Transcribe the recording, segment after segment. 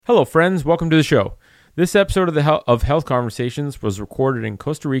Hello, friends. Welcome to the show. This episode of Health Conversations was recorded in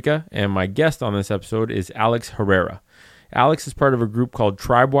Costa Rica, and my guest on this episode is Alex Herrera. Alex is part of a group called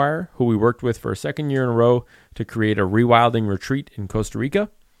Tribewire, who we worked with for a second year in a row to create a rewilding retreat in Costa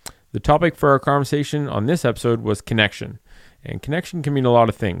Rica. The topic for our conversation on this episode was connection. And connection can mean a lot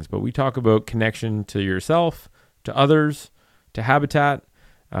of things, but we talk about connection to yourself, to others, to habitat.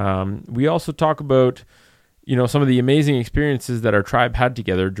 We also talk about some of the amazing experiences that our tribe had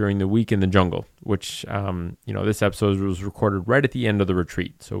together during the week in the jungle, which, this episode was recorded right at the end of the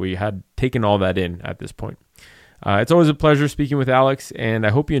retreat. So we had taken all that in at this point. It's always a pleasure speaking with Alex, and I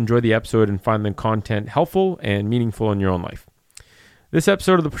hope you enjoy the episode and find the content helpful and meaningful in your own life. This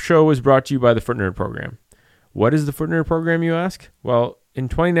episode of the show is brought to you by the Foot Nerd Program. What is the Foot Nerd Program, you ask? Well, in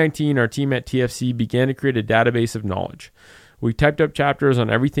 2019, our team at TFC began to create a database of knowledge. We typed up chapters on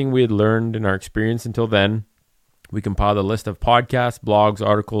everything we had learned in our experience until then. We compiled a list of podcasts, blogs,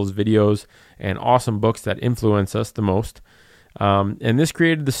 articles, videos, and awesome books that influence us the most. And this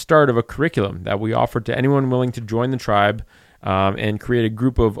created the start of a curriculum that we offered to anyone willing to join the tribe and create a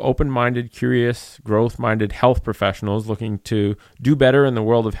group of open-minded, curious, growth-minded health professionals looking to do better in the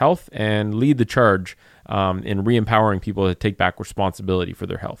world of health and lead the charge in re-empowering people to take back responsibility for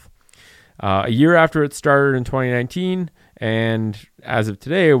their health. A year after it started in 2019, and as of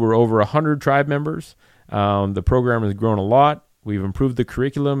today, we're over 100 tribe members. The program has grown a lot. We've improved the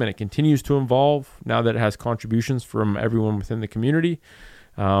curriculum and it continues to evolve now that it has contributions from everyone within the community.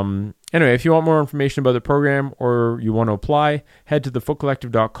 Anyway, if you want more information about the program or you want to apply, head to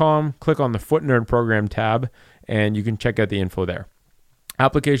thefootcollective.com, click on the Foot Nerd Program tab, and you can check out the info there.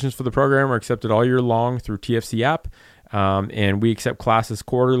 Applications for the program are accepted all year long through TFC app, and we accept classes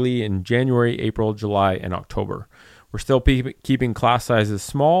quarterly in January, April, July, and October. We're still keeping class sizes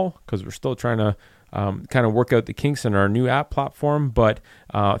small because we're still trying to kind of work out the kinks in our new app platform, but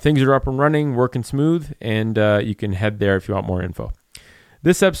things are up and running, working smooth, and you can head there if you want more info.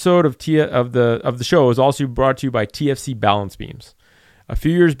 This episode of the show is also brought to you by TFC Balance Beams. A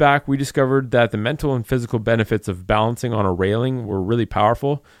few years back, we discovered that the mental and physical benefits of balancing on a railing were really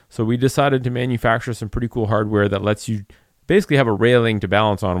powerful, so we decided to manufacture some pretty cool hardware that lets you basically have a railing to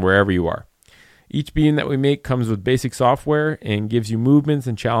balance on wherever you are. Each beam that we make comes with basic software and gives you movements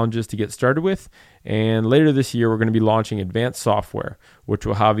and challenges to get started with. And later this year, we're going to be launching advanced software, which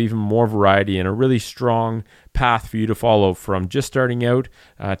will have even more variety and a really strong path for you to follow from just starting out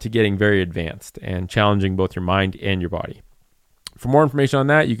to getting very advanced and challenging both your mind and your body. For more information on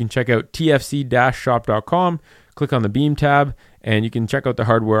that, you can check out tfc-shop.com, click on the Beam tab, and you can check out the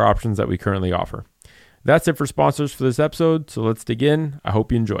hardware options that we currently offer. That's it for sponsors for this episode, so let's dig in. I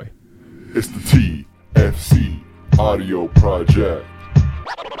hope you enjoy. It's the TFC Audio Project.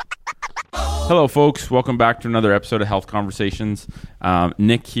 Hello, folks. Welcome back to another episode of Health Conversations.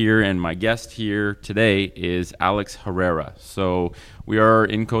 Nick here, and my guest here today is Alex Herrera. So we are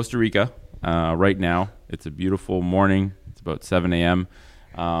in Costa Rica right now. It's a beautiful morning. It's about 7 a.m.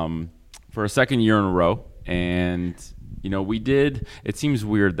 For a second year in a row. And it seems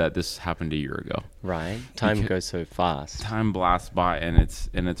weird that this happened a year ago. Right. Time goes so fast. Time blasts by, and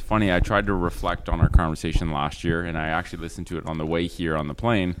it's funny. I tried to reflect on our conversation last year, and I actually listened to it on the way here on the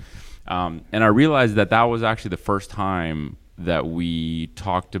plane. And I realized that was actually the first time that we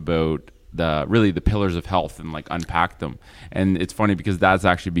talked about the pillars of health and unpacked them. And it's funny because that's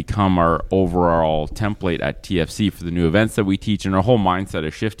actually become our overall template at TFC for the new events that we teach, and our whole mindset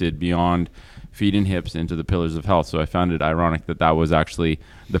has shifted beyond feet and hips into the pillars of health. So I found it ironic that was actually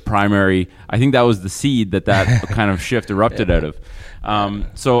the primary. I think that was the seed that kind of shift erupted out of.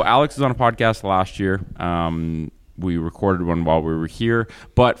 So Alex was on a podcast last year. We recorded one while we were here.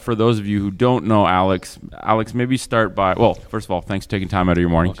 But for those of you who don't know Alex, maybe start by, first of all, thanks for taking time out of your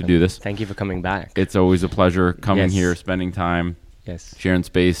morning to do this. Thank you for coming back. It's always a pleasure coming here, spending time, sharing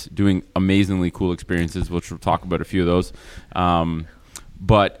space, doing amazingly cool experiences, which we'll talk about a few of those.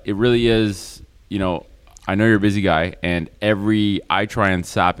 But it really is, I know you're a busy guy, and I try and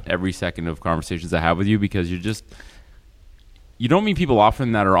sap every second of conversations I have with you because you don't meet people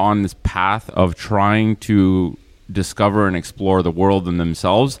often that are on this path of trying to discover and explore the world and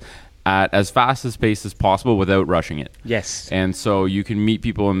themselves at as fast a pace as possible without rushing it. Yes. And so you can meet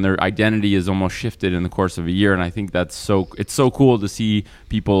people and their identity is almost shifted in the course of a year. And I think it's so cool to see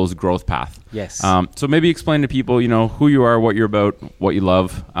people's growth path. Yes. So maybe explain to people, who you are, what you're about, what you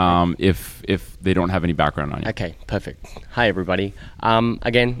love, if they don't have any background on you. Okay, perfect. Hi, everybody.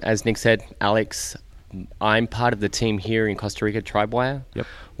 Again, as Nick said, Alex, I'm part of the team here in Costa Rica, Tribewire. Yep.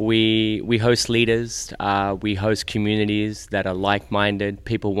 We host leaders, we host communities that are like-minded,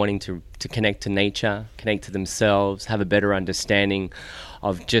 people wanting to connect to nature, connect to themselves, have a better understanding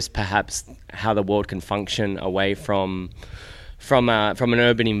of just perhaps how the world can function away from an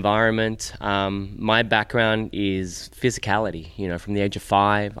urban environment. My background is physicality. You know, from the age of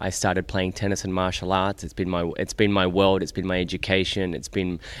 5, I started playing tennis and martial arts. It's been my world. It's been my education. It's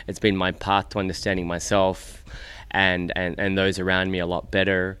been my path to understanding myself and those around me a lot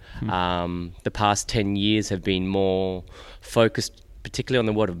better. The past 10 years have been more focused, particularly on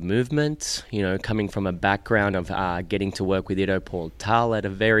the world of movement, you know, coming from a background of getting to work with Ido Portal at a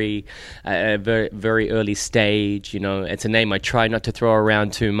very early stage. You know, it's a name I try not to throw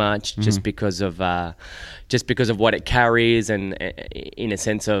around too much, just because of what it carries, and in a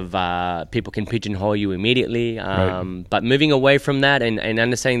sense of people can pigeonhole you immediately. Right. But moving away from that and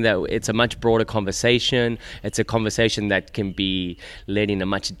understanding that it's a much broader conversation, it's a conversation that can be led in a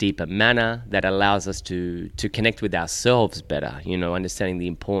much deeper manner that allows us to connect with ourselves better, you know, understanding the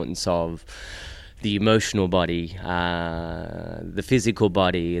importance of the emotional body, the physical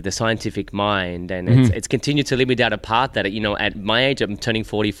body, the scientific mind. And it's continued to lead me down a path that, you know, at my age, I'm turning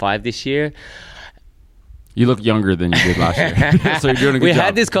 45 this year. You look younger than you did last year. So you're doing a good job. We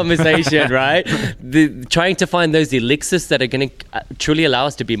had this conversation, right? Trying to find those elixirs that are going to truly allow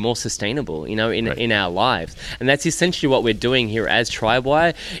us to be more sustainable, you know, in our lives. And that's essentially what we're doing here as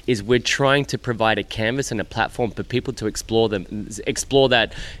Tribewire, is we're trying to provide a canvas and a platform for people to explore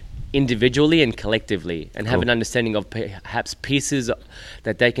that individually and collectively, and have an understanding of perhaps pieces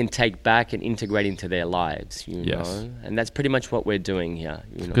that they can take back and integrate into their lives, you know? And that's pretty much what we're doing here.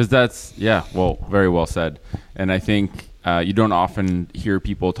 Because that's, very well said. And I think you don't often hear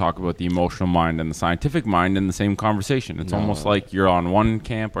people talk about the emotional mind and the scientific mind in the same conversation. It's almost like you're on one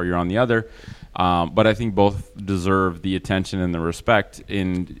camp or you're on the other. But I think both deserve the attention and the respect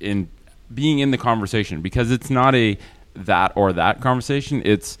in being in the conversation, because it's not a that or that conversation.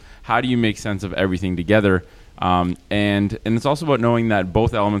 It's how do you make sense of everything together, and it's also about knowing that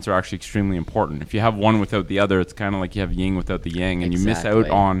both elements are actually extremely important. If you have one without the other, it's kind of like you have yin without the yang, and you miss out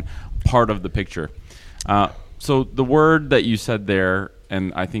on part of the picture. So the word that you said there,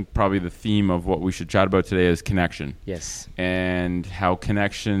 and I think probably the theme of what we should chat about today, is connection. Yes. And how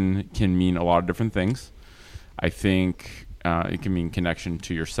connection can mean a lot of different things. I think it can mean connection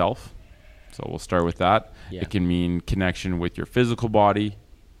to yourself. So we'll start with that. Yeah. It can mean connection with your physical body,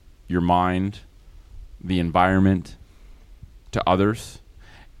 your mind, the environment, to others.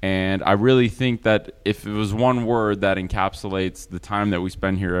 And I really think that if it was one word that encapsulates the time that we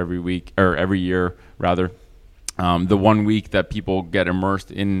spend here every year, the 1 week that people get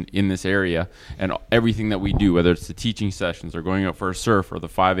immersed in this area, and everything that we do, whether it's the teaching sessions or going out for a surf or the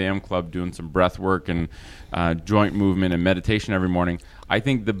 5 a.m. club doing some breath work and joint movement and meditation every morning, I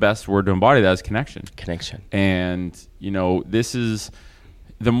think the best word to embody that is connection. Connection. And, you know, this is...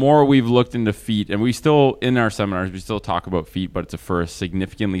 The more we've looked into feet, and we still, in our seminars, we still talk about feet, but it's for a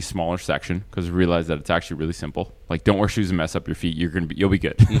significantly smaller section, because we realize that it's actually really simple. Like, don't wear shoes and mess up your feet. You'll be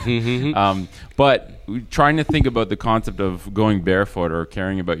good. But trying to think about the concept of going barefoot or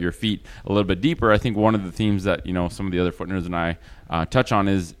caring about your feet a little bit deeper, I think one of the themes that, you know, some of the other foot nerds and I touch on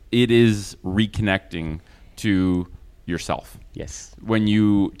is it is reconnecting to yourself. Yes. When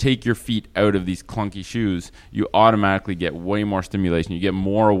you take your feet out of these clunky shoes, you automatically get way more stimulation. You get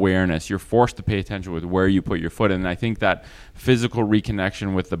more awareness. You're forced to pay attention with where you put your foot. And I think that physical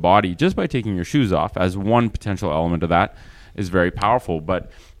reconnection with the body, just by taking your shoes off, as one potential element of that, is very powerful.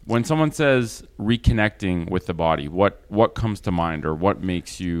 But when someone says reconnecting with the body, what comes to mind, or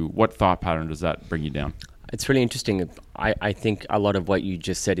what thought pattern does that bring you down? It's really interesting. I think a lot of what you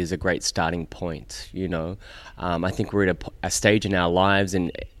just said is a great starting point. You know, I think we're at a stage in our lives,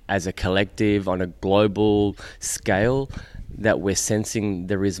 and as a collective on a global scale, that we're sensing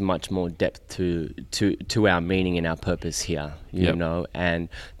there is much more depth to our meaning and our purpose here. You know, and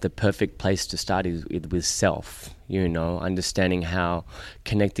the perfect place to start is with self. You know, understanding how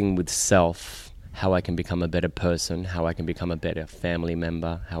connecting with self, how I can become a better person, how I can become a better family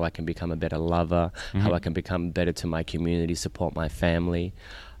member, how I can become a better lover, how I can become better to my community, support my family.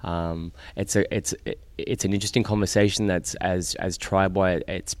 It's an interesting conversation that's as Tribewire,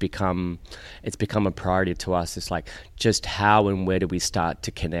 it's become a priority to us. It's like, just how and where do we start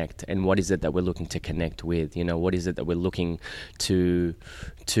to connect, and what is it that we're looking to connect with? You know, what is it that we're looking to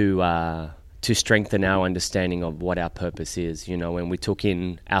to strengthen our understanding of what our purpose is, you know, and we took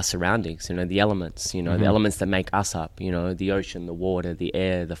in our surroundings, you know, the elements, you know, the elements that make us up, you know, the ocean, the water, the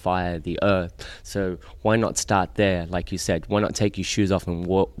air, the fire, the earth. So why not start there? Like you said, why not take your shoes off and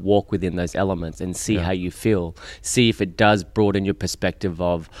walk within those elements and see how you feel, see if it does broaden your perspective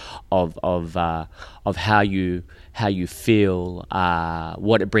of how you feel,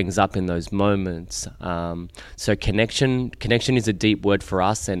 what it brings up in those moments. So connection is a deep word for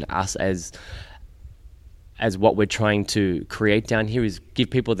us, and us as what we're trying to create down here is give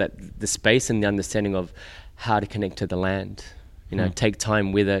people that the space and the understanding of how to connect to the land. You know, take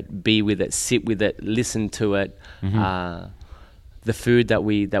time with it, be with it, sit with it, listen to it. The food that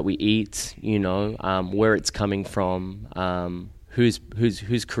we eat, you know, where it's coming from.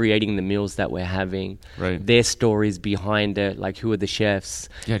 Who's creating the meals that we're having, right? Their stories behind it, like who are the chefs?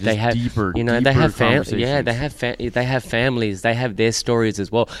 Yeah, just they have deeper, you know, deeper they have conversations. they have families, they have their stories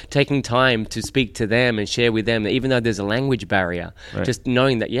as well. Taking time to speak to them and share with them, even though there's a language barrier, just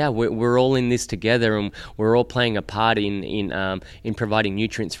knowing that we're all in this together and we're all playing a part in providing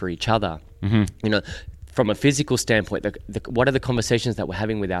nutrients for each other. You know. From a physical standpoint, what are the conversations that we're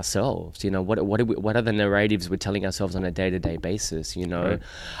having with ourselves? You know, what are the narratives we're telling ourselves on a day-to-day basis? You know,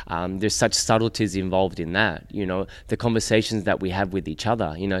 there's such subtleties involved in that. You know, the conversations that we have with each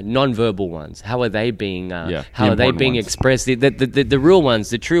other. You know, non-verbal ones. How are they being? How are they being expressed? The real ones,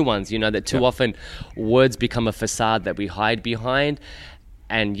 the true ones. You know, that too often words become a facade that we hide behind,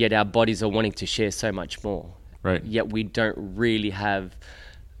 and yet our bodies are wanting to share so much more. Right. Yet we don't really have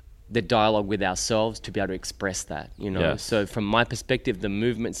the dialogue with ourselves to be able to express that, you know. So from my perspective, the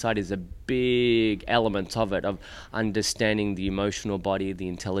movement side is a big element of it, of understanding the emotional body, the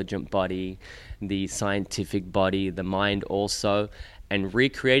intelligent body, the scientific body, the mind also, and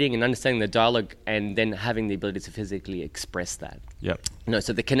recreating and understanding the dialogue, and then having the ability to physically express that. You know,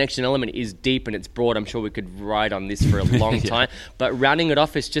 so the connection element is deep and it's broad. I'm sure we could ride on this for a long time, but rounding it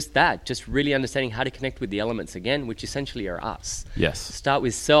off is just that, just really understanding how to connect with the elements again, which essentially are us. Start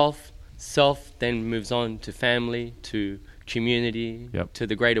with self, then moves on to family, to community, to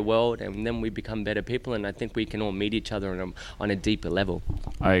the greater world, and then we become better people, and I think we can all meet each other on a deeper level.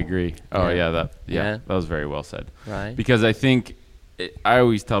 I agree. That was very well said. Right. Because I think, I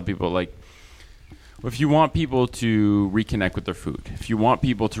always tell people, like, if you want people to reconnect with their food, if you want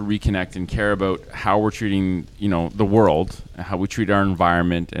people to reconnect and care about how we're treating, you know, the world, how we treat our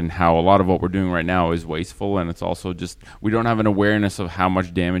environment, and how a lot of what we're doing right now is wasteful, and it's also just, we don't have an awareness of how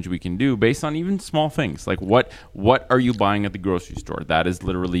much damage we can do based on even small things. Like, what are you buying at the grocery store? That is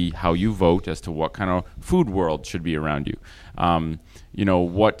literally how you vote as to what kind of food world should be around you. You know,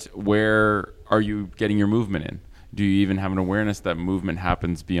 where are you getting your movement in? Do you even have an awareness that movement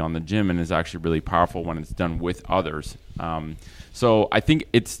happens beyond the gym and is actually really powerful when it's done with others? So I think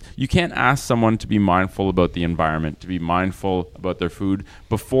you can't ask someone to be mindful about the environment, to be mindful about their food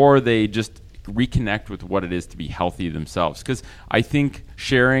before they just reconnect with what it is to be healthy themselves. Because I think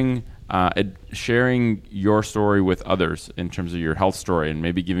sharing your story with others in terms of your health story, and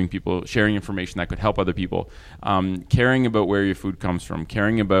maybe sharing information that could help other people, caring about where your food comes from,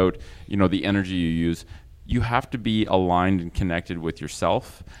 caring about, you know, the energy you use. You have to be aligned and connected with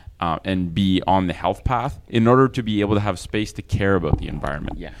yourself and be on the health path in order to be able to have space to care about the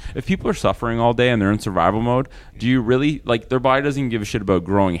environment. If people are suffering all day and they're in survival mode, do you really, like, their body doesn't give a shit about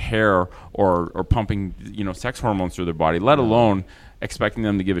growing hair or pumping, you know, sex hormones through their body, let alone expecting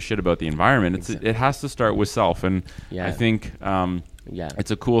them to give a shit about the environment. It has to start with self. And I think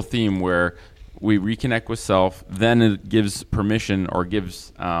it's a cool theme where we reconnect with self, then it gives permission or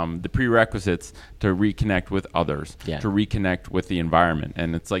gives the prerequisites to reconnect with others, to reconnect with the environment.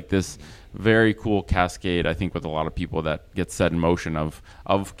 And it's like this very cool cascade, I think, with a lot of people that gets set in motion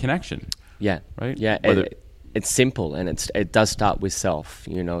of connection. Right? It's simple, and it does start with self,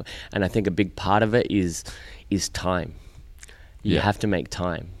 you know. And I think a big part of it is time. You have to make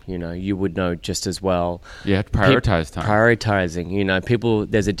time, you know. You would know just as well. You have to prioritize time. Prioritizing, you know,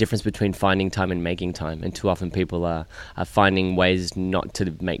 there's a difference between finding time and making time. And too often people are finding ways not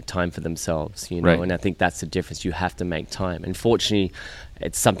to make time for themselves, you know. And I think that's the difference. You have to make time. And fortunately,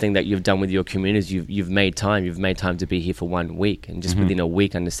 it's something that you've done with your communities. You've made time. You've made time to be here for 1 week, and just within a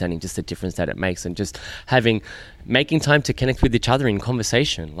week, understanding just the difference that it makes, and just making time to connect with each other in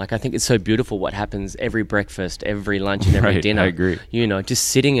conversation. Like, I think it's so beautiful what happens every breakfast, every lunch, and every dinner. I agree. You know, just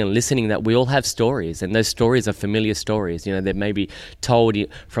sitting and listening, that we all have stories, and those stories are familiar stories. You know, they may be told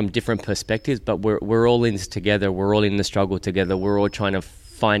from different perspectives, but we're all in this together. We're all in the struggle together. We're all trying to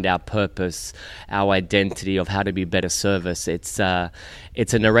find our purpose, our identity of how to be better service. It's a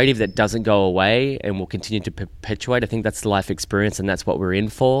narrative that doesn't go away and will continue to perpetuate. I think that's the life experience, and that's what we're in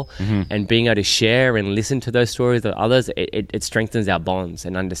for. And being able to share and listen to those stories of others, it strengthens our bonds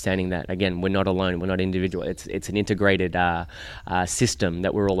and understanding that, again, we're not alone, we're not individual. It's an integrated system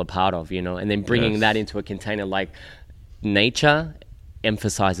that we're all a part of, you know. And then bringing that into a container like nature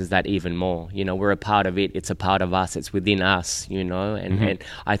emphasizes that even more. You know, we're a part of it, it's a part of us, it's within us, you know. And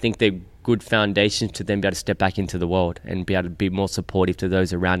I think they're good foundations to then be able to step back into the world and be able to be more supportive to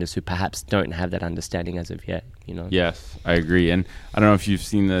those around us who perhaps don't have that understanding as of yet, you know. Yes, I agree. And I don't know if you've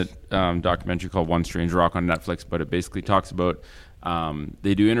seen the documentary called One Strange Rock on Netflix, but it basically talks about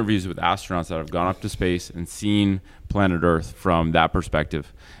they do interviews with astronauts that have gone up to space and seen planet Earth from that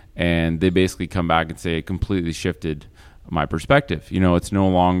perspective, and they basically come back and say it completely shifted my perspective. You know, it's no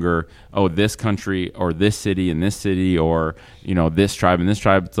longer, oh, this country or this city and this city, or, you know, this tribe and this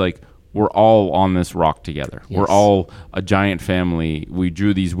tribe. It's like, we're all on this rock together. Yes. We're all a giant family. We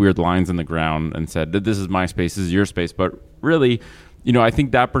drew these weird lines in the ground and said that this is my space, this is your space. But really, you know, I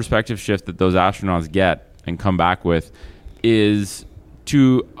think that perspective shift that those astronauts get and come back with is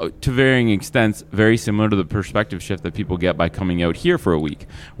to varying extents very similar to the perspective shift that people get by coming out here for a week,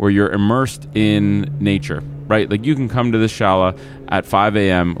 where you're immersed in nature, right? Like, you can come to this shala at 5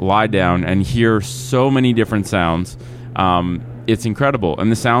 a.m., lie down, and hear so many different sounds. It's incredible.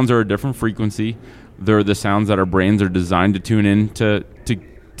 And the sounds are a different frequency. They're the sounds that our brains are designed to tune in to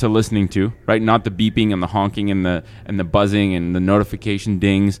listening to, right? Not the beeping and the honking and the buzzing and the notification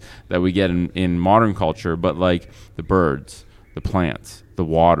dings that we get in modern culture, but like the birds, the plants, the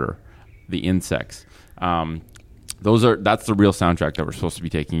water, the insects. That's the real soundtrack that we're supposed to be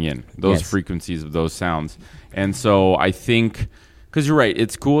taking in, those frequencies of those sounds. And so I think, because you're right,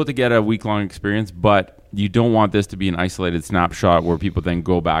 it's cool to get a week-long experience, but you don't want this to be an isolated snapshot where people then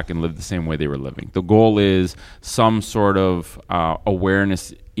go back and live the same way they were living. The goal is some sort of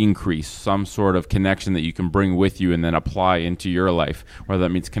awareness increase, some sort of connection that you can bring with you and then apply into your life, whether that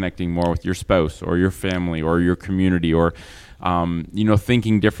means connecting more with your spouse or your family or your community, or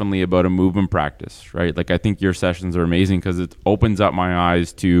thinking differently about a movement practice, right? Like, I think your sessions are amazing because it opens up my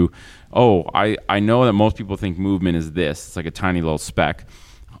eyes to, I know that most people think movement is this. It's like a tiny little speck.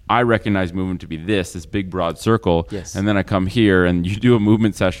 I recognize movement to be this big broad circle. Yes. And then I come here and you do a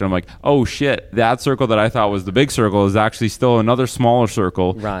movement session. I'm like, oh shit, that circle that I thought was the big circle is actually still another smaller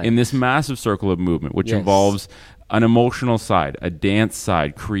circle in this massive circle of movement, which involves an emotional side, a dance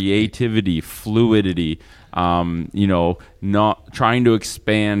side, creativity, fluidity, not trying to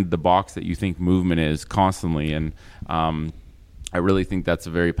expand the box that you think movement is constantly. And I really think that's a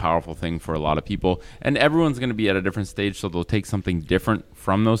very powerful thing for a lot of people. And everyone's going to be at a different stage, so they'll take something different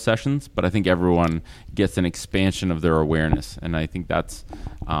from those sessions. But I think everyone gets an expansion of their awareness. And I think that's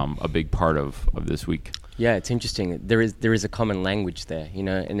a big part of this week. Yeah, it's interesting. There is a common language there, you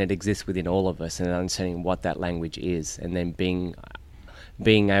know, and it exists within all of us, and understanding what that language is, and then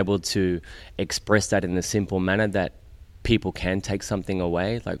being able to express that in a simple manner that people can take something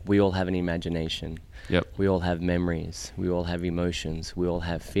away. Like, we all have an imagination. Yep. We all have memories. We all have emotions. We all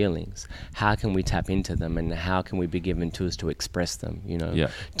have feelings. How can we tap into them, and how can we be given tools to express them? You know,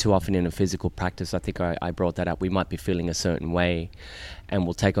 too often in a physical practice, I think I brought that up. We might be feeling a certain way, and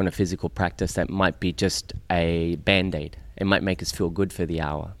we'll take on a physical practice that might be just a Band-Aid. It might make us feel good for the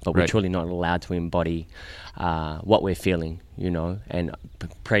hour, but we're truly not allowed to embody what we're feeling. You know, and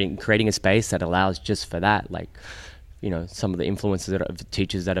creating a space that allows just for that, like. You know, some of the influences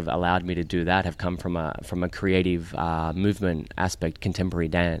teachers that have allowed me to do that have come from a creative movement aspect, contemporary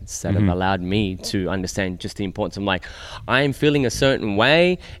dance, that have allowed me to understand just the importance of, like, I am feeling a certain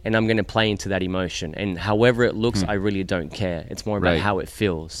way and I'm going to play into that emotion. And however it looks, I really don't care. It's more about how it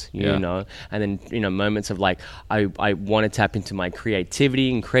feels, you know. And then, you know, moments of, like, I want to tap into my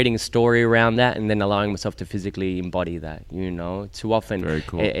creativity and creating a story around that, and then allowing myself to physically embody that, you know. Too often, very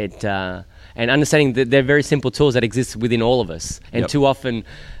cool. And understanding that they're very simple tools that exist within all of us. And too often,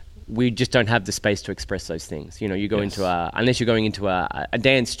 we just don't have the space to express those things. You know, you go into unless you're going into a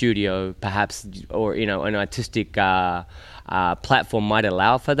dance studio, perhaps, or, you know, an artistic platform might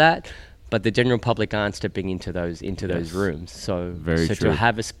allow for that. But the general public aren't stepping into those rooms. So to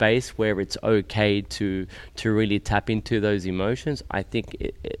have a space where it's okay to really tap into those emotions, I think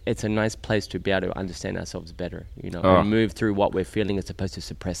it's a nice place to be able to understand ourselves better, you know, and move through what we're feeling as opposed to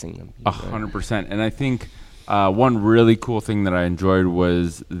suppressing them. 100%. And I think one really cool thing that I enjoyed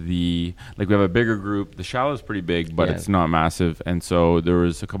was we have a bigger group. The shala is pretty big, but it's not massive. And so there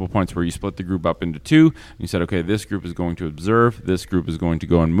was a couple points where you split the group up into two. And you said, okay, this group is going to observe. This group is going to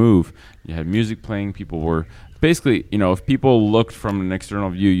go and move. You had music playing. People were basically, if people looked from an external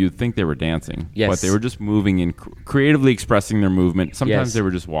view, you'd think they were dancing. Yes. But they were just moving and creatively expressing their movement. Sometimes Yes. they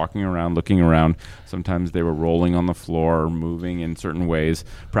were just walking around, looking around. Sometimes they were rolling on the floor, moving in certain ways,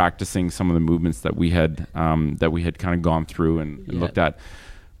 practicing some of the movements that we had kind of gone through and looked at.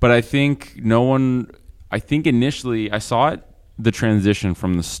 But I think initially I saw it, the transition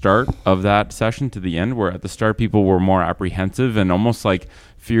from the start of that session to the end, where at the start people were more apprehensive and almost like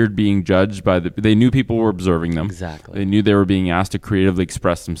feared being judged they knew people were observing them. Exactly. They knew they were being asked to creatively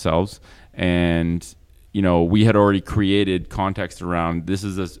express themselves. And, we had already created context around this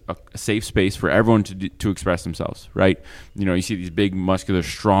is a safe space for everyone to express themselves, right? You see these big, muscular,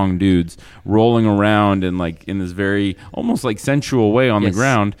 strong dudes rolling around and like in this very almost like sensual way on the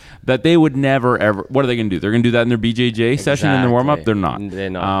ground that they would never, ever, what are they going to do? They're going to do that in their BJJ session in their warm-up? They're not. They're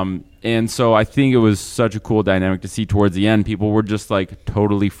not. And so I think it was such a cool dynamic to see towards the end. People were just like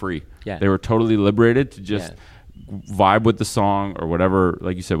totally free. Yeah. They were totally liberated to just vibe with the song or whatever,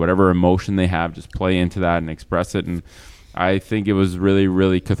 like you said, whatever emotion they have, just play into that and express it. And I think it was really,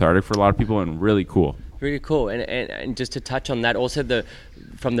 really cathartic for a lot of people and really cool. Really cool. And just to touch on that, also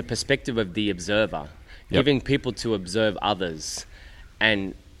from the perspective of the observer, giving people to observe others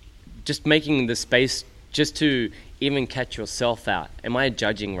and just making the space just to even catch yourself out. Am I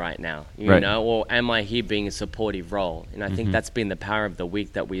judging right now? Or am I here being a supportive role? And I think that's been the power of the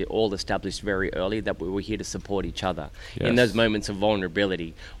week that we all established very early, that we were here to support each other in those moments of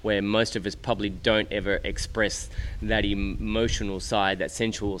vulnerability where most of us probably don't ever express that emotional side, that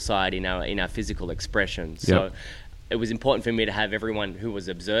sensual side in our physical expression. So it was important for me to have everyone who was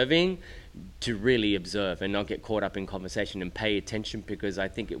observing to really observe and not get caught up in conversation and pay attention, because I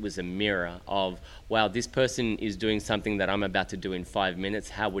think it was a mirror of, wow, this person is doing something that I'm about to do in 5 minutes.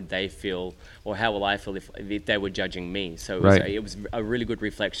 How would they feel, or how will I feel if they were judging me? So it was a really good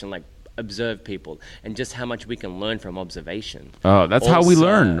reflection, like observe people and just how much we can learn from observation. Oh, that's how we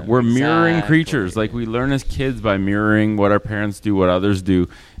learn. We're mirroring creatures. Like we learn as kids by mirroring what our parents do, what others do.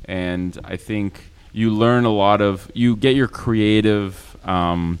 And I think you learn you get your creative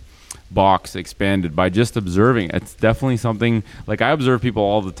box expanded by just observing. It's definitely something, like I observe people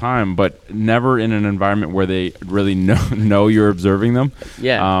all the time, but never in an environment where they really know you're observing them.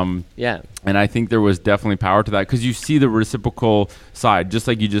 And I think there was definitely power to that, because you see the reciprocal side, just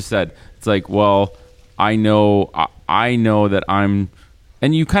like you just said. It's like, well, I know that I'm,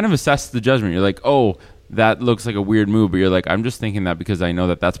 and you kind of assess the judgment. You're like, oh, that looks like a weird move, but you're like, I'm just thinking that because I know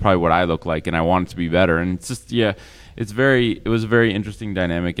that that's probably what I look like and I want it to be better. And it's just, it was a very interesting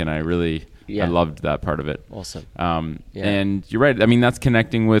dynamic, and I loved that part of it. Awesome. And you're right. I mean, that's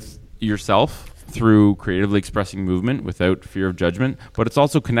connecting with yourself through creatively expressing movement without fear of judgment, but it's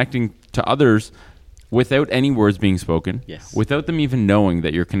also connecting to others without any words being spoken, without them even knowing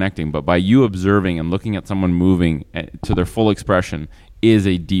that you're connecting, but by you observing and looking at someone moving to their full expression is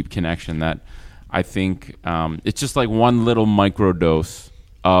a deep connection that I think it's just like one little microdose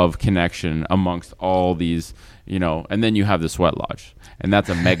of connection amongst all these, and then you have the sweat lodge, and that's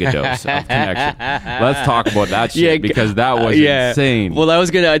a mega dose of connection. Let's talk about that shit, because that was insane. Well,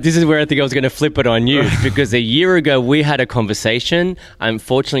 this is where I think I was going to flip it on you, because a year ago we had a conversation.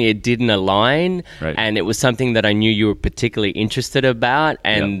 Unfortunately, it didn't align, and it was something that I knew you were particularly interested about,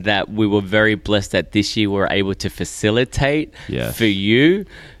 and that we were very blessed that this year we were able to facilitate for you.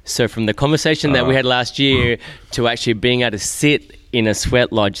 So from the conversation that we had last year to actually being able to sit in a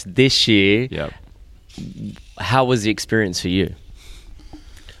sweat lodge this year, how was the experience for you?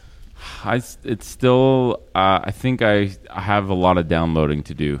 It's still, I think I have a lot of downloading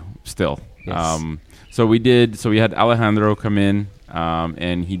to do still. Yes. So we had Alejandro come in,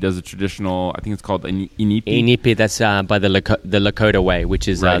 and he does a traditional, I think it's called Inipi. Inipi, that's by the Lakota way, which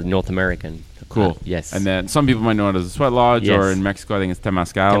is North American. Cool. Yes. And then some people might know it as a sweat lodge, or in Mexico, I think it's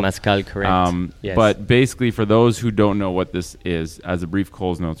Temazcal. Temazcal, correct. Yes. But basically, for those who don't know what this is, as a brief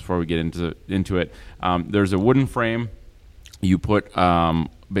Coles Notes before we get into it, there's a wooden frame. You put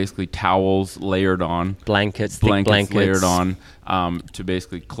basically towels layered on. Blankets layered on to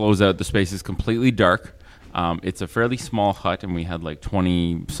basically close out the space. It's completely dark. It's a fairly small hut, and we had like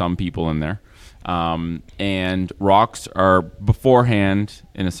 20-some people in there. And rocks are beforehand,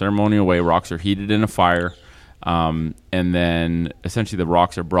 in a ceremonial way, rocks are heated in a fire. And then essentially the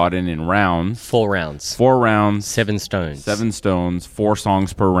rocks are brought in rounds. 4 rounds. 4 rounds. 7 stones. 7 stones, 4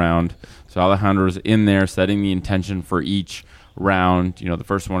 songs per round. So Alejandro's in there setting the intention for each round. The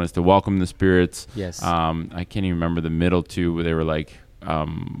first one is to welcome the spirits. Yes. I can't even remember the middle two, where they were like,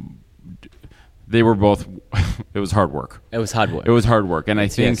 they were both, it was hard work. It was hard work. And I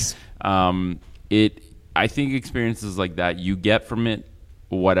think, I think experiences like that, you get from it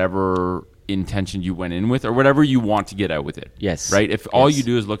whatever intention you went in with, or whatever you want to get out with it. Yes. Right? If all you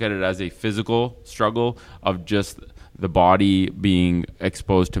do is look at it as a physical struggle of just the body being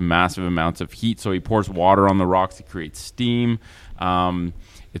exposed to massive amounts of heat, so he pours water on the rocks, it creates steam.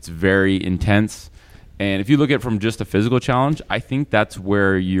 It's very intense. And if you look at it from just a physical challenge, I think that's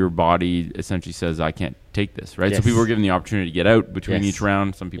where your body essentially says, I can't take this, right? Yes. So people were given the opportunity to get out between Yes. each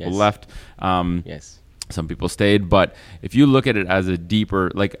round. Some people Yes. left. Yes. Some people stayed. But if you look at it as a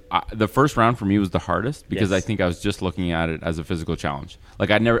deeper, the first round for me was the hardest because Yes. I think I was just looking at it as a physical challenge.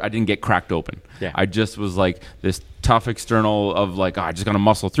 Like I didn't get cracked open. Yeah. I just was like this tough external of like, I just got to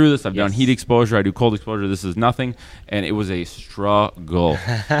muscle through this. I've done Yes. heat exposure. I do cold exposure. This is nothing. And it was a struggle.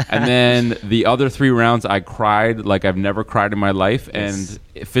 And then the other 3 rounds, I cried like I've never cried in my life. Yes.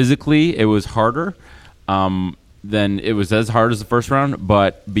 And physically, it was harder. Then it was as hard as the first round,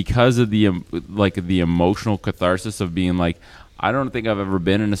 but because of the emotional catharsis of being like, I don't think I've ever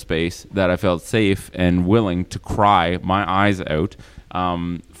been in a space that I felt safe and willing to cry my eyes out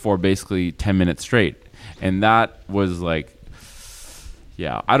for basically 10 minutes straight. And that was like,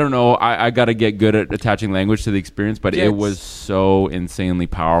 yeah, I don't know. I got to get good at attaching language to the experience, but Yes. it was so insanely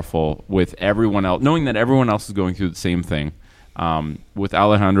powerful with everyone else, knowing that everyone else is going through the same thing. With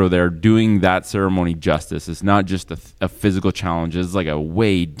Alejandro there doing that ceremony justice. It's not just a physical challenge. It's like a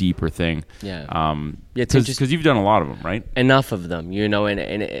way deeper thing. Yeah. Because you've done a lot of them, right? Enough of them,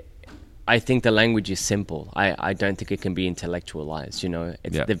 I think the language is simple. I don't think it can be intellectualized.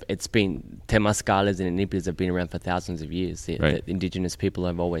 It's been Temazcales and Inipis have been around for thousands of years. The indigenous people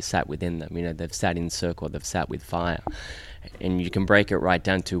have always sat within them. They've sat in circle. They've sat with fire, and you can break it right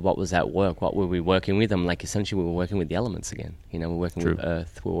down to what was at work. What were we working with? Essentially we were working with the elements again. We're working with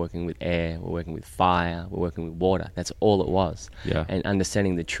earth. We're working with air. We're working with fire. We're working with water. That's all it was. Yeah. And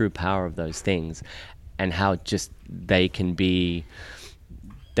understanding the true power of those things, and how just they can be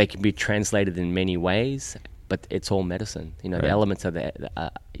translated in many ways, but it's all medicine. The elements of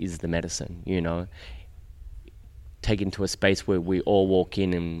is the medicine. Taken to a space where we all walk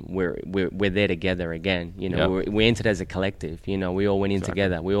in and we're there together again. We entered as a collective. We all went in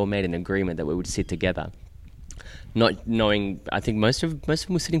together. We all made an agreement that we would sit together. Not knowing, I think most of them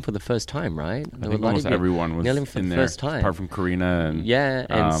were sitting for the first time, right? I think almost everyone was nearly for in the there, first time, apart from Karina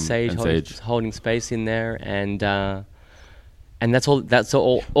and Sage holding space in there, and that's all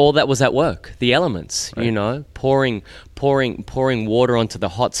that was at work. The elements, Right. pouring water onto the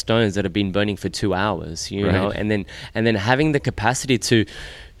hot stones that have been burning for 2 hours, Right. and then having the capacity to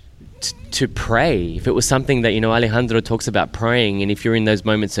pray. If it was something that Alejandro talks about praying, and if you're in those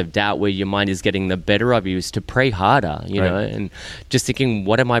moments of doubt where your mind is getting the better of you, is to pray harder, and just thinking,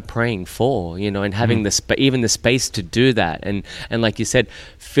 what am I praying for, and having even the space to do that, and like you said,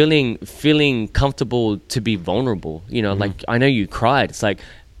 feeling comfortable to be vulnerable. Like I know you cried. It's like,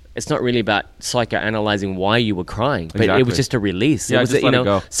 it's not really about psychoanalyzing why you were crying, but it was just a release. Yeah, it was just let it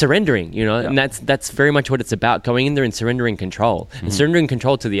go. Surrendering, and that's very much what it's about. Going in there and surrendering control, and surrendering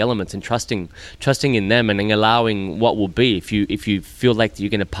control to the elements, and trusting in them, and allowing what will be. If you feel like you're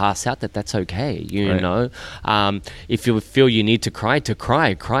going to pass out, that's okay. If you feel you need to cry,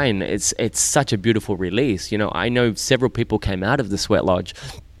 and it's such a beautiful release. I know several people came out of the sweat lodge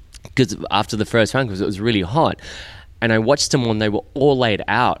because after the first round, because it was really hot. And I watched them when they were all laid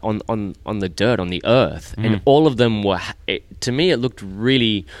out on the dirt, on the earth. And all of them were, to me, it looked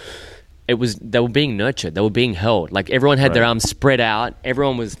really, they were being nurtured. They were being held. Like everyone had their arms spread out.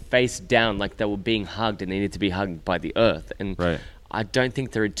 Everyone was face down, like they were being hugged and they needed to be hugged by the earth. And I don't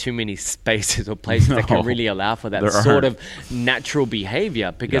think there are too many spaces or places that can really allow for that sort of natural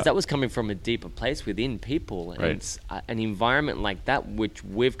behavior, because that was coming from a deeper place within people. And it's an environment like that, which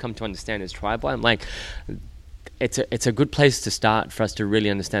we've come to understand as tribal. I'm like, it's a good place to start for us to really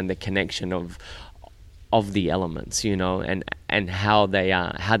understand the connection of the elements, and how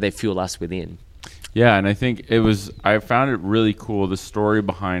they fuel us within. Yeah, and I think I found it really cool, the story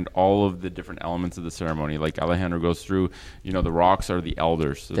behind all of the different elements of the ceremony. Like Alejandro goes through, the rocks are the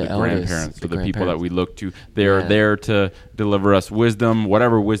elders, so the grandparents, so the people that we look to. They are there to deliver us wisdom,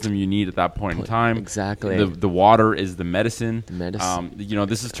 whatever wisdom you need at that point in time. Exactly. The water is the medicine. The medicine.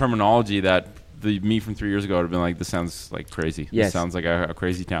 This is terminology that me from 3 years ago would have been like, this sounds like crazy. Yes. This sounds like a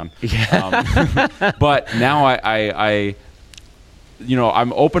crazy town. Yeah. But now I'm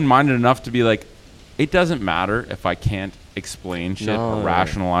open-minded enough to be like, it doesn't matter if I can't explain shit or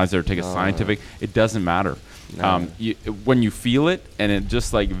rationalize it or take a scientific. It doesn't matter. No. When you feel it, and it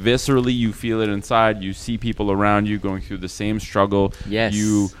just like viscerally you feel it inside, you see people around you going through the same struggle. Yes.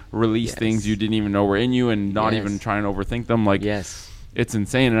 You release things you didn't even know were in you, and not even try and overthink them. Like, it's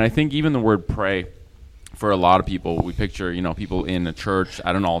insane. And I think even the word pray for a lot of people, we picture, people in a church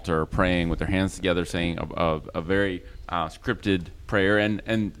at an altar praying with their hands together, saying a very scripted prayer,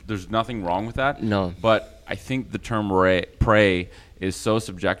 and there's nothing wrong with that. No. But I think the term pray is so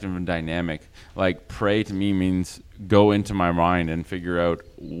subjective and dynamic. Like, pray to me means go into my mind and figure out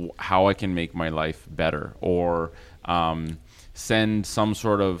how I can make my life better, or send some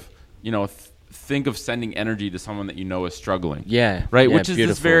sort of, think of sending energy to someone that is struggling. Yeah. Right. Yeah, Which is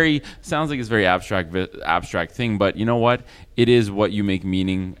beautiful. this sounds like it's very abstract thing, but you know what? It is what you make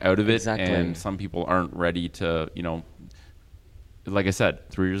meaning out of it. Exactly. And some people aren't ready to, like I said,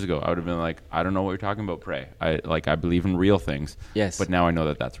 3 years ago, I would have been like, I don't know what you're talking about, pray. I believe in real things. Yes. But now I know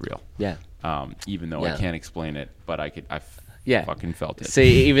that that's real. Yeah. Even though I can't explain it, but I fucking felt it.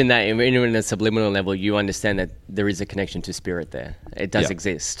 See, even that, even in a subliminal level, you understand that there is a connection to spirit there. It does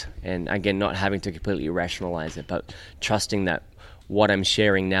exist. And again, not having to completely rationalize it, but trusting that what I'm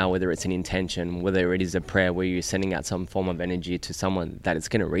sharing now, whether it's an intention, whether it is a prayer where you're sending out some form of energy to someone, that it's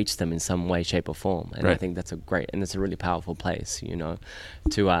going to reach them in some way, shape or form. And I think that's it's a really powerful place, to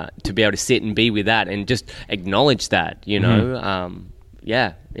be able to sit and be with that and just acknowledge that, to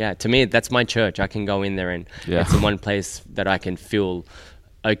me, that's my church. I can go in there and it's the one place that I can feel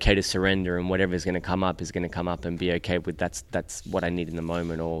okay to surrender, and whatever is going to come up is going to come up, and be okay with that's what I need in the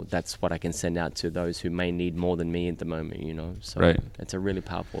moment, or that's what I can send out to those who may need more than me at the moment, So it's a really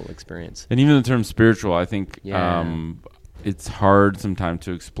powerful experience. And even the term spiritual, I think it's hard sometimes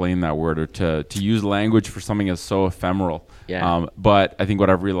to explain that word, or to use language for something that's so ephemeral. Yeah. But I think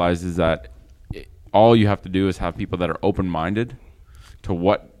what I've realized is that all you have to do is have people that are open-minded to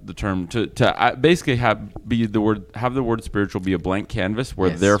what the term basically have the word spiritual be a blank canvas where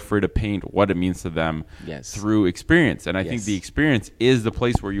they're free to paint what it means to them through experience. And I think the experience is the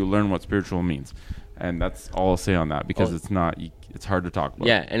place where you learn what spiritual means. And that's all I'll say on that, because it's hard to talk about.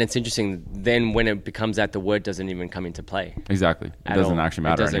 Yeah, and it's interesting then when it becomes that, the word doesn't even come into play. Exactly. It doesn't actually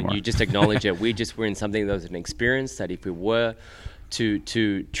matter anymore. You just acknowledge it. We're in something that was an experience that if we were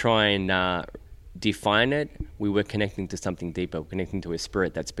to try and define it, we were connecting to something deeper, connecting to a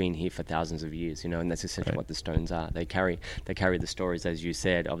spirit that's been here for thousands of years, and that's essentially what the stones are. They carry the stories, as you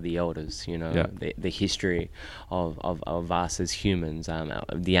said, of the elders, the history of us as humans,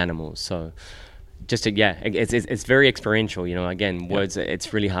 of the animals. So it's very experiential, again, words,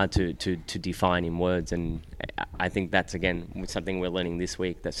 it's really hard to define in words. And I think that's, again, something we're learning this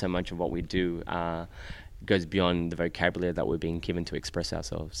week, that so much of what we do goes beyond the vocabulary that we're being given to express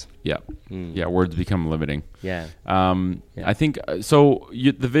ourselves. Words become limiting. I think so.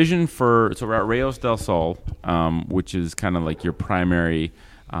 The vision we're at Rayos del Sol, which is kind of like your primary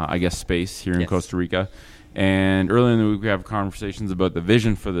space here in Costa Rica. And earlier in the week, we have conversations about the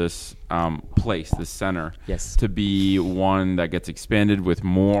vision for this place, this center, to be one that gets expanded with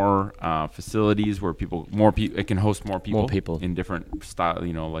more facilities where it can host more people in different style,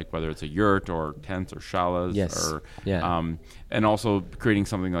 like whether it's a yurt or tents or shalas, and also creating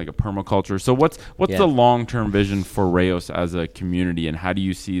something like a permaculture. So what's the long-term vision for Rayos as a community, and how do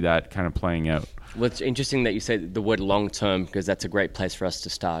you see that kind of playing out? Well, it's interesting that you say the word long term, because that's a great place for us to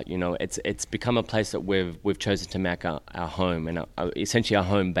start. It's become a place that we've chosen to make our home, and essentially our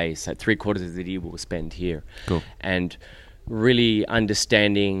home base. At 3/4 of the year we'll spend here, and really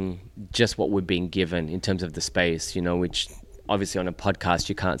understanding just what we're being given in terms of the space. Which obviously on a podcast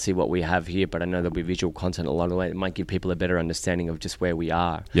you can't see what we have here, but I know there'll be visual content along the way. It might give people a better understanding of just where we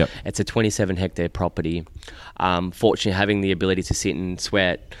are. It's a 27-hectare property. Fortunately, having the ability to sit and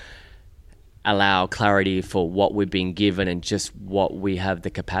sweat, allow clarity for what we've been given and just what we have the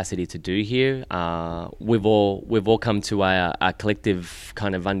capacity to do here. We've all come to a collective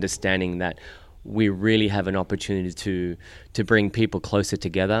kind of understanding that we really have an opportunity to bring people closer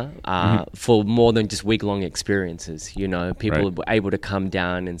together for more than just week-long experiences. People are able to come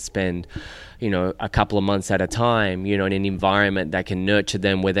down and spend a couple of months at a time, in an environment that can nurture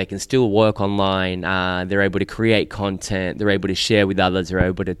them, where they can still work online. They're able to create content. They're able to share with others. They're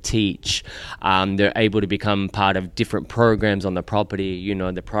able to teach. They're able to become part of different programs on the property.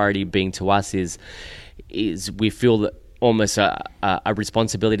 The priority being to us is we feel that almost a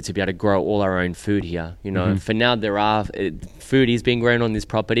responsibility to be able to grow all our own food here. For now, food is being grown on this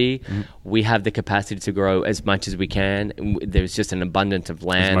property. We have the capacity to grow as much as we can. There's just an abundance of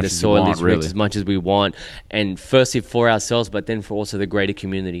land. The soil is rich as much as we want. And firstly for ourselves, but then for also the greater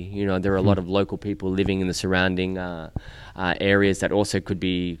community. There are a lot of local people living in the surrounding areas that also could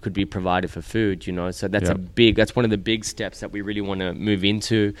be provided for food. So that's that's one of the big steps that we really want to move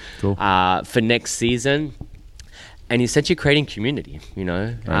into for next season. And essentially creating community,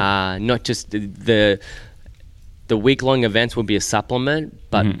 not just the the week-long events will be a supplement,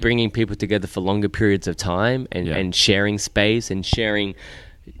 but bringing people together for longer periods of time and sharing space and sharing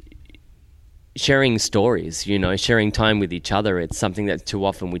stories, sharing time with each other. It's something that too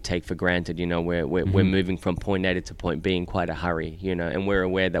often we take for granted. We're moving from point A to point B in quite a hurry, and we're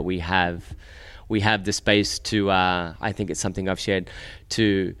aware that we have the space to, I think it's something I've shared,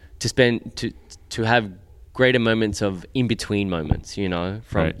 to have greater moments of in-between moments,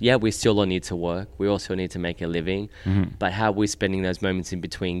 we still all need to work. We also need to make a living, but how we're spending those moments in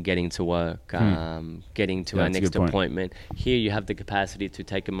between getting to work, getting to our next appointment. Here you have the capacity to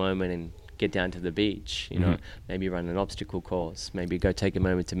take a moment and get down to the beach, maybe run an obstacle course, maybe go take a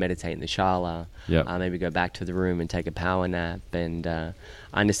moment to meditate in the shala, maybe go back to the room and take a power nap, and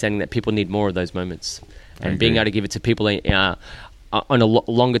understanding that people need more of those moments and being able to give it to people on a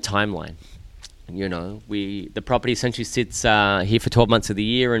longer timeline. The property essentially sits here for 12 months of the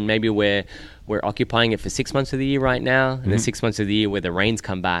year, and maybe we're occupying it for 6 months of the year right now, and then 6 months of the year where the rains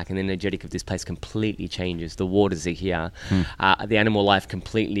come back and the energetic of this place completely changes. The waters are here. The animal life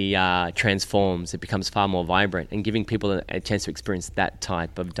completely transforms. It becomes far more vibrant, and giving people a chance to experience that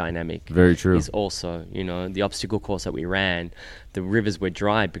type of dynamic Very true. is also, the obstacle course that we ran, the rivers were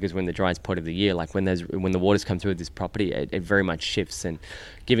dry because we're in the driest part of the year. Like when the waters come through this property, it very much shifts, and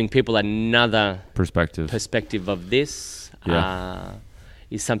giving people another perspective of this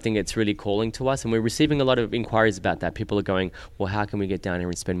is something that's really calling to us, and we're receiving a lot of inquiries about that. People are going, well, how can we get down here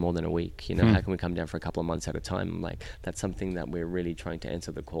and spend more than a week? How can we come down for a couple of months at a time? Like, that's something that we're really trying to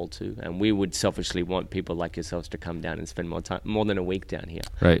answer the call to, and we would selfishly want people like yourselves to come down and spend more than a week down here,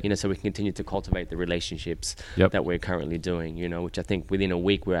 right? So we can continue to cultivate the relationships that we're currently doing, which I think within a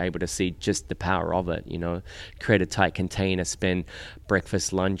week we're able to see just the power of it. Create a tight container, spend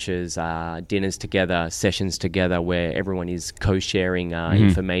breakfast, lunches, dinners together, sessions together, where everyone is co-sharing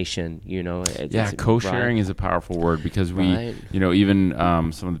information. Co-sharing is a powerful word, because we, even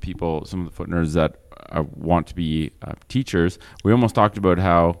some of the foot nerds that want to be teachers, we almost talked about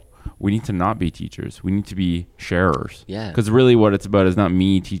how we need to not be teachers. We need to be sharers. Yeah. Because really what it's about is not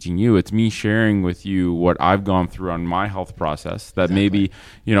me teaching you. It's me sharing with you what I've gone through on my health process that maybe,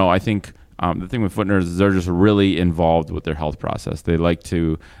 I think the thing with foot nerds is they're just really involved with their health process. They like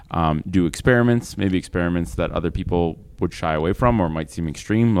to do experiments, maybe experiments that other people would shy away from or might seem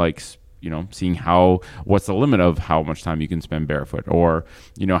extreme, like seeing what's the limit of how much time you can spend barefoot, or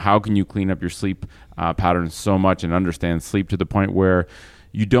how can you clean up your sleep patterns so much and understand sleep to the point where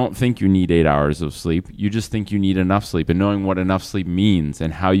you don't think you need 8 hours of sleep. You just think you need enough sleep, and knowing what enough sleep means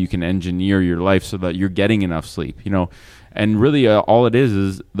and how you can engineer your life so that you're getting enough sleep, and really all it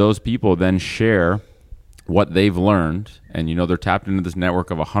is those people then share what they've learned, and they're tapped into this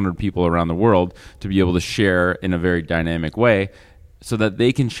network of 100 people around the world to be able to share in a very dynamic way so that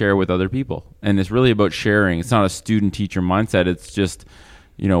they can share with other people. And it's really about sharing. It's not a student-teacher mindset. It's just,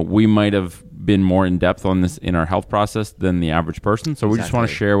 we might have been more in depth on this in our health process than the average person. So we just want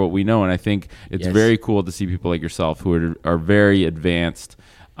to share what we know. And I think it's very cool to see people like yourself who are very advanced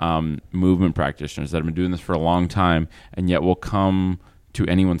movement practitioners that have been doing this for a long time, and yet will come to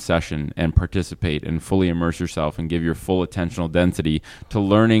anyone's session and participate and fully immerse yourself and give your full attentional density to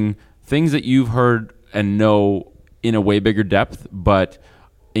learning things that you've heard and know in a way bigger depth, but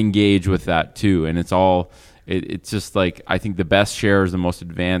engage with that too. And it's just like, I think the best sharers, the most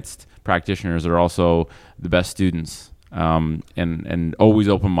advanced practitioners are also the best students, and always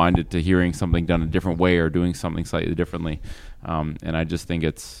open-minded to hearing something done a different way or doing something slightly differently. And I just think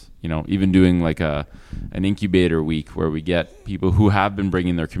it's, even doing like an incubator week where we get people who have been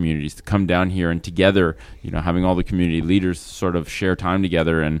bringing their communities to come down here, and together, having all the community leaders sort of share time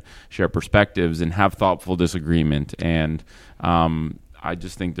together and share perspectives and have thoughtful disagreement. And I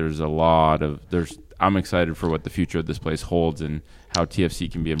just think I'm excited for what the future of this place holds and how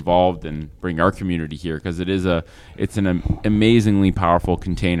TFC can be involved and bring our community here, because it's an amazingly powerful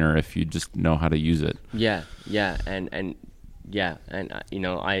container if you just know how to use it.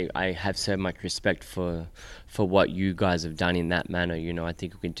 I have so much respect for what you guys have done in that manner. I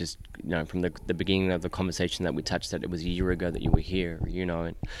think we can just, from the beginning of the conversation that we touched, that it was a year ago that you were here,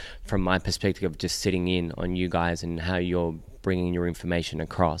 and from my perspective of just sitting in on you guys and how you're bringing your information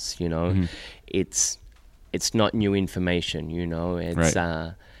across, it's not new information, it's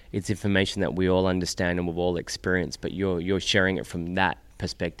right. It's information that we all understand and we've all experienced, but you're sharing it from that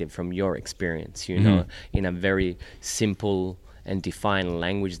perspective, from your experience, in a very simple and defined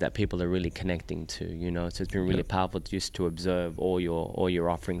language that people are really connecting to, so it's been really powerful just to observe all your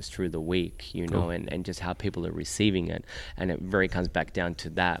offerings through the week, cool. and just how people are receiving it. And it very comes back down to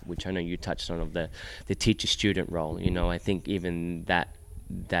that, which I know you touched on, of the teacher-student role. I think even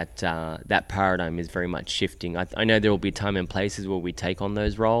that paradigm is very much shifting. I know there will be time and places where we take on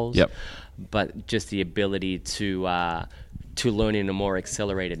those roles, Yep. but just the ability to learn in a more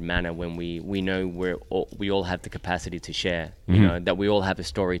accelerated manner when we know we all have the capacity to share, you know, that we all have a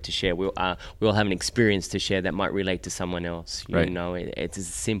story to share. We all have an experience to share that might relate to someone else. You Right. know, it's as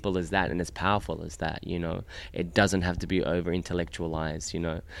simple as that and as powerful as that. You know, it doesn't have to be over intellectualized. You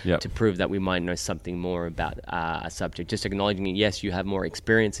know, Yep. to prove that we might know something more about a subject. Just acknowledging, yes, you have more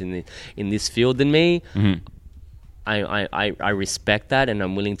experience in this field than me. I respect that, and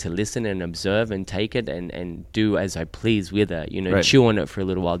I'm willing to listen and observe and take it and do as I please with it. You know, Right. chew on it for a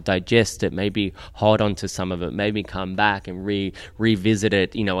little while, digest it, maybe hold on to some of it, maybe come back and revisit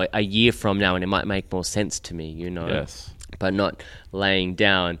it. You know, a year from now, and it might make more sense to me. You know, Yes. but not laying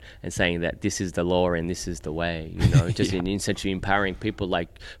down and saying that this is the law and this is the way. You know, just in essentially empowering people, like,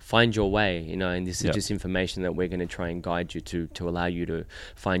 find your way. You know, and this is Yeah. just information that we're going to try and guide you to allow you to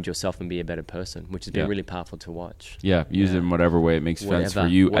find yourself and be a better person, which has been Yeah. really powerful to watch. Yeah, use it in whatever way it makes sense for Whatever-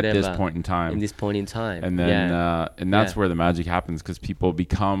 you at this whatever, point in time. In this point in time, And then and that's Yeah. where the magic happens, because people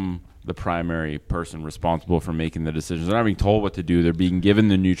become the primary person responsible for making the decisions. They're not being told what to do. They're being given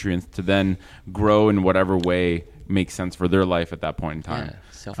the nutrients to then grow in whatever way makes sense for their life at that point in time.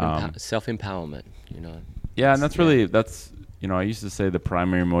 self-empowerment. You know. Yeah, and that's really, you know, I used to say the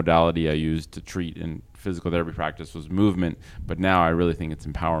primary modality I used to treat in physical therapy practice was movement, but now I really think it's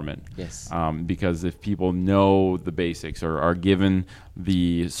empowerment. Yes. Because if people know the basics or are given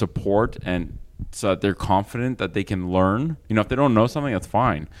the support, and so that they're confident that they can learn, you know, if they don't know something, that's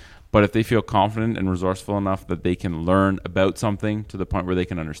fine. But if they feel confident and resourceful enough that they can learn about something to the point where they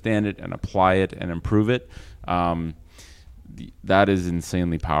can understand it and apply it and improve it, that is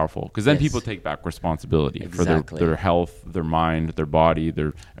insanely powerful, because then Yes. people take back responsibility Exactly. for their health, their mind, their body,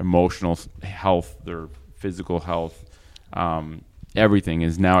 their emotional health, their physical health. Everything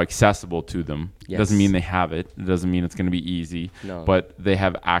is now accessible to them. It Yes. doesn't mean they have it. It doesn't mean it's going to be easy, No. but they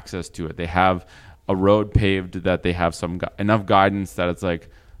have access to it. They have a road paved that they have enough guidance that it's like,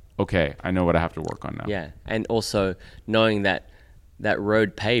 okay, I know what I have to work on now. Yeah, and also knowing that that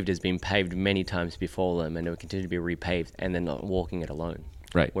road paved has been paved many times before them, and it will continue to be repaved, and they're not walking it alone.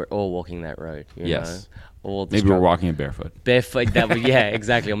 Right. We're all walking that road. You Yes. know? All the Maybe we're struggle. walking it barefoot. Barefoot. Yeah,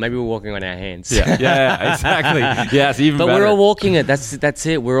 exactly. Or maybe we're walking on our hands. Yeah, exactly. Yes, even But better. we're all walking it. That's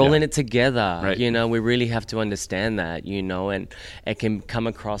it. We're all Yeah. in it together. Right. You know, we really have to understand that, you know, and it can come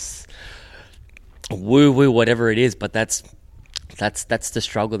across woo-woo, whatever it is, but that's the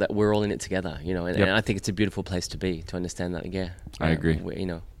struggle, that we're all in it together, you know, and, Yep. and I think it's a beautiful place to be, to understand that. Yeah. I agree. You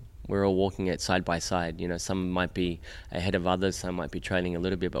know, we're all walking it side by side. You know, some might be ahead of others, some might be trailing a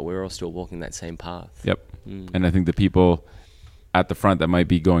little bit, but we're all still walking that same path. Yep. And I think the people at the front that might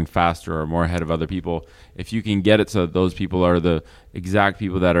be going faster or more ahead of other people, if you can get it so that those people are the exact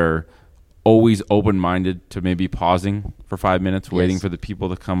people that are always open-minded to maybe pausing for 5 minutes, waiting Yes. for the people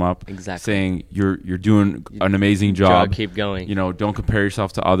to come up, Exactly. saying you're doing an amazing job. Keep going. You know, don't compare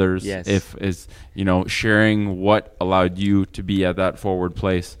yourself to others. Yes. If is, you know, sharing what allowed you to be at that forward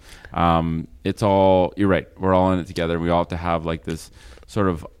place. It's all, you're right. We're all in it together. We all have to have like this sort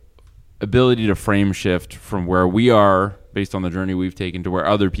of ability to frame shift from where we are based on the journey we've taken to where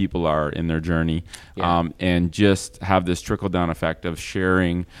other people are in their journey. Yeah. And just have this trickle down effect of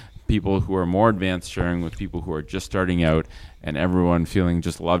sharing, people who are more advanced sharing with people who are just starting out, and everyone feeling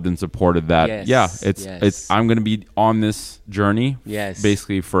just loved and supported. That Yes. it's I'm going to be on this journey Yes.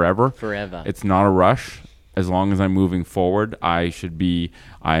 basically forever. Forever. It's not a rush. As long as I'm moving forward,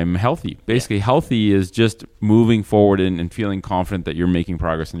 I'm healthy. Basically, healthy is just moving forward and feeling confident that you're making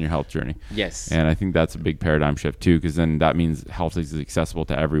progress in your health journey. Yes. And I think that's a big paradigm shift too, because then that means health is accessible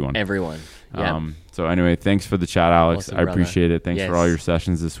to everyone. Everyone. Yeah. So anyway, thanks for the chat, Alex. Awesome, I brother. appreciate it. Thanks Yes. for all your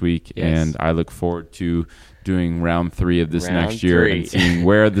sessions this week. Yes. And I look forward to doing round 3 of this Round next year 3. and seeing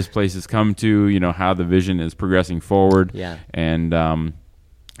where this place has come to, you know, how the vision is progressing forward. Yeah. And,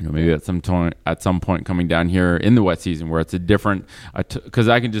 you know, maybe at some point coming down here in the wet season where it's a different, because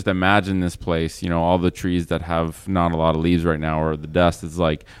I can just imagine this place, you know, all the trees that have not a lot of leaves right now, or the dust is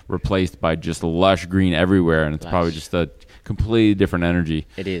like replaced by just lush green everywhere. And it's probably Lush. just a completely different energy.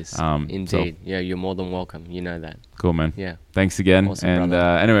 It is. So- Indeed. Yeah, you're more than welcome. You know that. Cool, man. Yeah. Thanks again. Awesome, and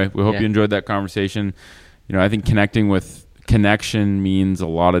brother. Anyway, we hope Yeah. you enjoyed that conversation. You know, I think connection means a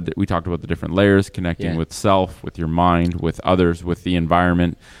lot of, we talked about the different layers, connecting Yeah. with self, with your mind, with others, with the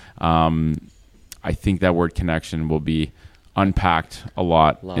environment. I think that word connection will be unpacked a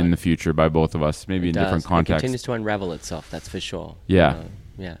lot in the future by both of us, maybe in different It contexts. continues to unravel itself, that's for sure. Yeah. You know?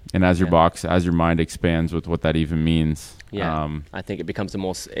 Yeah. And as Yeah. as your mind expands with what that even means. Yeah, I think it becomes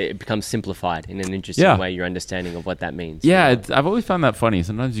it becomes simplified in an interesting Yeah. way. Your understanding of what that means. Yeah, you know? I've always found that funny.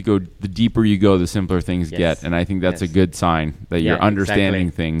 Sometimes the deeper you go, the simpler things Yes. get, and I think that's a Yes. good sign that Yeah, you're understanding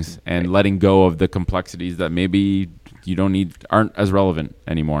exactly. things and letting go of the complexities that maybe you aren't as relevant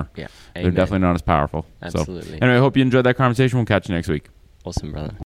anymore. Yeah, They're amen. definitely not as powerful. Absolutely. So, anyway, I hope you enjoyed that conversation. We'll catch you next week. Awesome, brother.